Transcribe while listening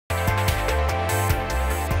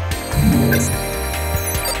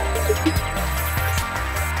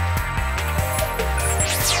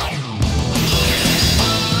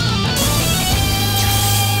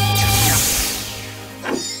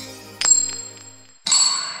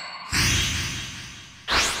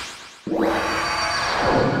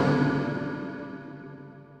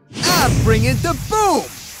bring in the boom!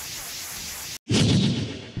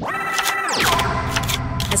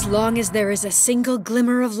 As long as there is a single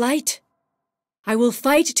glimmer of light, I will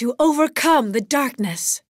fight to overcome the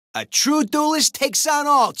darkness. A true duelist takes on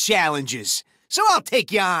all challenges, so I'll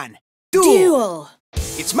take you on. Duel!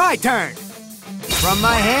 It's my turn. From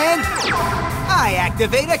my hand, I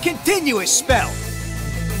activate a continuous spell.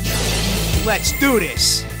 Let's do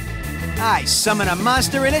this. I summon a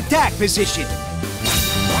monster in attack position.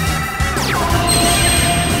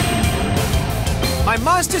 My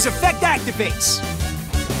monster's effect activates.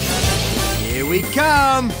 Here we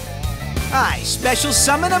come. I special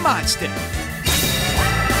summon a monster.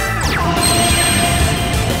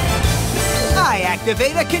 I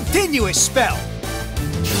activate a continuous spell.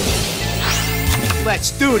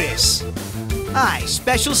 Let's do this. I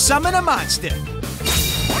special summon a monster.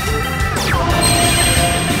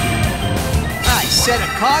 I set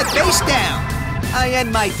a card face down. I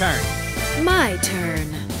end my turn. My turn.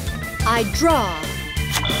 I draw.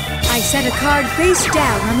 I set a card face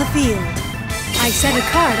down on the field. I set a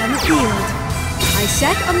card on the field. I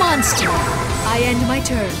set a monster. I end my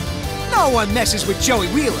turn. No one messes with Joey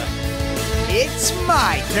Wheeler. It's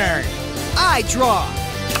my turn. I draw.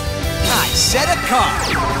 I set a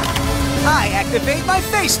card. I activate my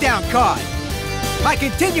face down card. My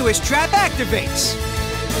continuous trap activates.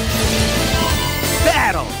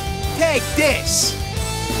 Battle. Take this.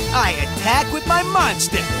 I attack with my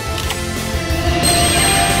monster.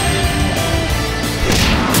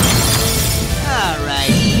 Alright,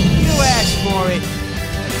 you asked for it.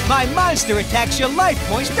 My monster attacks your life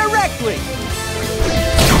points directly.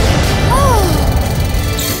 Oh!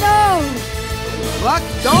 No! Luck,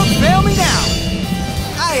 don't fail me now.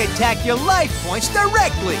 I attack your life points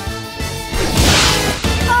directly.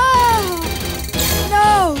 Oh!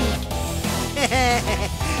 No!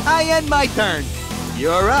 I end my turn.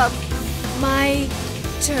 You're up. My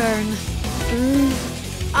turn.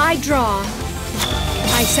 I draw.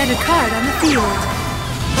 I set a card on the field.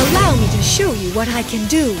 Allow me to show you what I can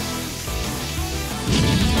do.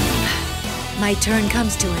 My turn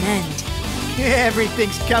comes to an end.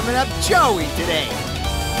 Everything's coming up Joey today.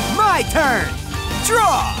 My turn.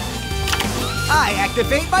 Draw. I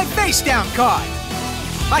activate my face down card.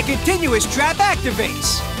 My continuous trap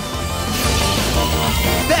activates.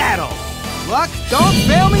 Battle. Luck, don't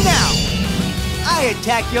fail me now. I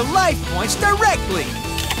attack your life points directly.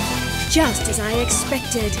 Just as I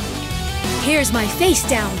expected. Here's my face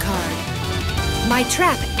down card. My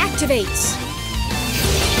trap activates.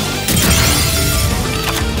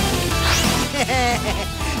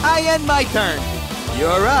 I end my turn.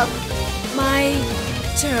 You're up. My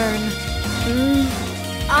turn.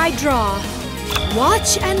 I draw.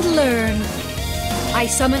 Watch and learn. I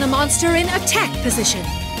summon a monster in attack position.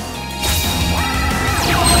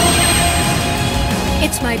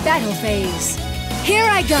 It's my battle phase. Here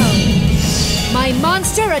I go. My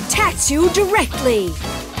monster attacks you directly.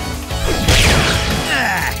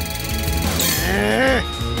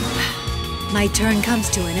 My turn comes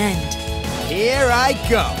to an end. Here I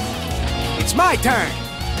go. It's my turn.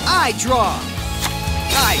 I draw.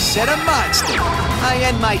 I set a monster. I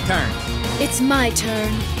end my turn. It's my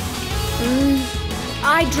turn.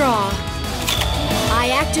 I draw. I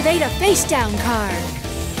activate a face down card.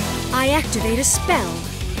 I activate a spell.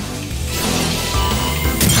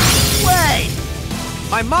 Wait!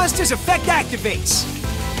 My monster's effect activates.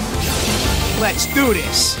 Let's do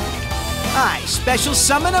this. I special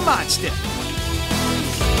summon a monster.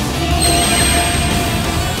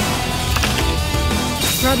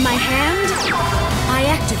 From my hand, I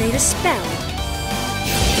activate a spell.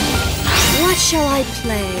 What shall I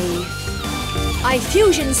play? I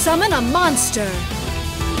fusion summon a monster.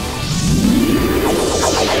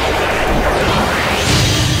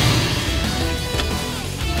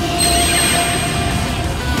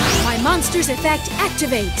 My monster's effect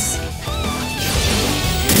activates.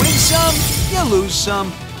 You win some, you lose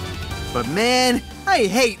some. But man, I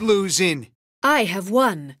hate losing. I have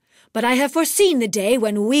won, but I have foreseen the day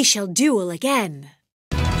when we shall duel again.